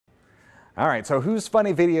All right, so whose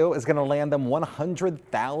funny video is going to land them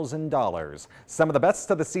 $100,000? Some of the best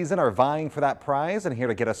of the season are vying for that prize, and here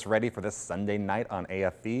to get us ready for this Sunday night on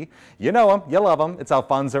AFV, you know him, you love him. It's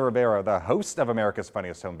Alfonso Ribeiro, the host of America's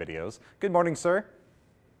Funniest Home Videos. Good morning, sir.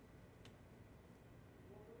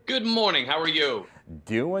 Good morning. How are you?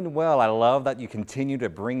 Doing well. I love that you continue to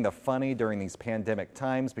bring the funny during these pandemic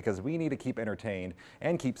times because we need to keep entertained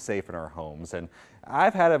and keep safe in our homes. And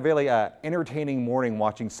I've had a really entertaining morning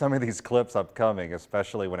watching some of these clips upcoming,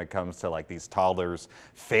 especially when it comes to like these toddlers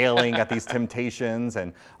failing at these temptations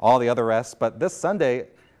and all the other rest. But this Sunday,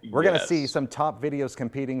 we're going to see some top videos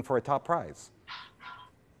competing for a top prize.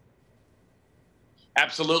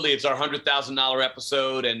 Absolutely. It's our $100,000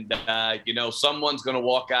 episode. And, you know, someone's going to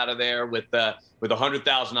walk out of there with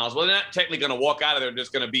 $100,000. Well, they're not technically going to walk out of there. They're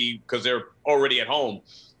just going to be because they're already at home.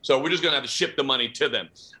 So we're just going to have to ship the money to them.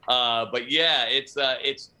 But yeah, it's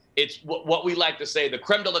what we like to say, the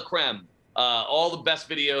creme de la creme. All the best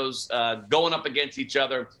videos going up against each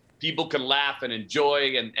other. People can laugh and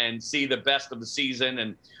enjoy and see the best of the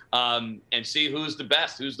season and see who's the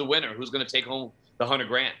best, who's the winner, who's going to take home the $100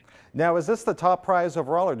 grand. Now, is this the top prize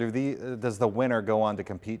overall, or does the winner go on to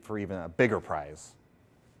compete for even a bigger prize?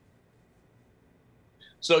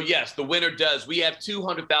 So yes, the winner does. We have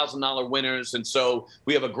 $200,000 winners, and so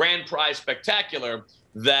we have a grand prize spectacular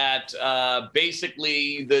that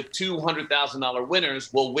basically the $200,000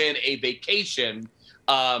 winners will win a vacation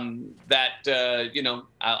that you know,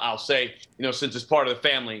 I'll say, you know, since it's part of the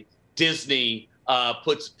family, Disney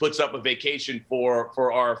puts up a vacation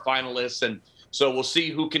for our finalists, and so we'll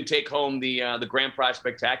see who can take home the grand prize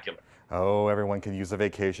spectacular. Oh, everyone can use a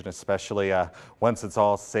vacation, especially once it's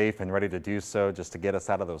all safe and ready to do so, just to get us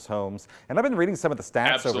out of those homes. And I've been reading some of the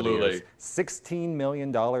stats over the years. $16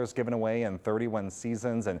 million given away in 31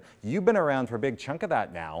 seasons, and you've been around for a big chunk of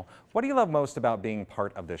that now. What do you love most about being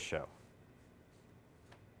part of this show?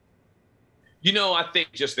 You know, I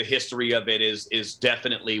think just the history of it is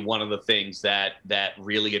definitely one of the things that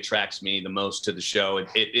really attracts me the most to the show.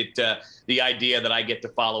 The idea that I get to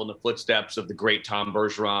follow in the footsteps of the great Tom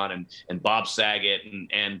Bergeron and Bob Saget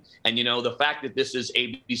and you know, the fact that this is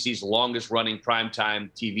ABC's longest running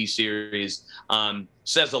primetime TV series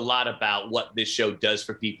says a lot about what this show does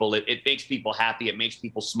for people. It makes people happy. It makes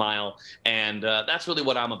people smile. And that's really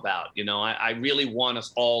what I'm about. You know, I really want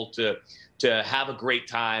us all to have a great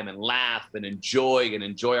time and laugh and enjoy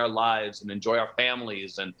our lives and enjoy our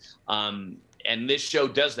families. And this show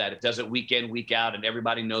does that. It does it week in, week out, and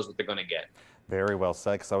everybody knows what they're going to get. Very well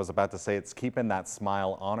said, because I was about to say it's keeping that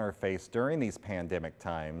smile on our face during these pandemic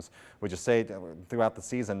times. Would you say throughout the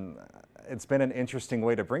season, it's been an interesting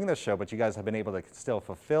way to bring this show, but you guys have been able to still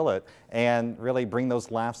fulfill it and really bring those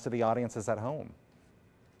laughs to the audiences at home?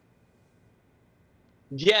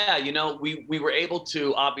 Yeah, you know, we were able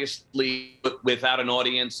to obviously, without an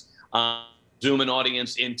audience, zoom an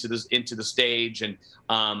audience into the stage, and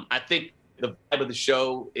I think the vibe of the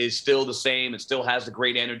show is still the same. It still has the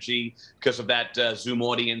great energy because of that Zoom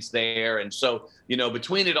audience there, and so you know,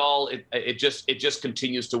 between it all, it just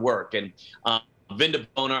continues to work. And Vinda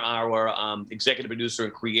Boner, our executive producer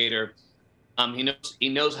and creator, he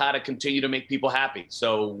knows how to continue to make people happy.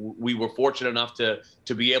 So we were fortunate enough to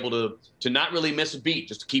be able to not really miss a beat,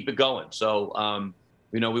 just to keep it going. So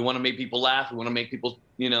you know, we want to make people laugh. We want to make people,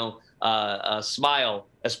 you know, smile,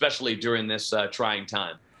 especially during this trying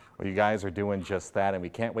time. Well, you guys are doing just that, and we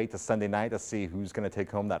can't wait to Sunday night to see who's going to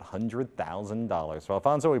take home that $100,000. So,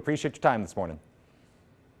 Alfonso, we appreciate your time this morning.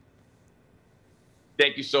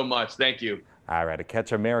 Thank you so much. Thank you. All right, to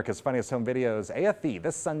catch America's Funniest Home Videos, AFV,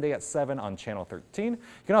 this Sunday at 7 on Channel 13. You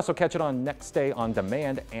can also catch it on Next Day on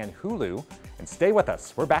Demand and Hulu. And stay with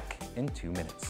us. We're back in 2 minutes.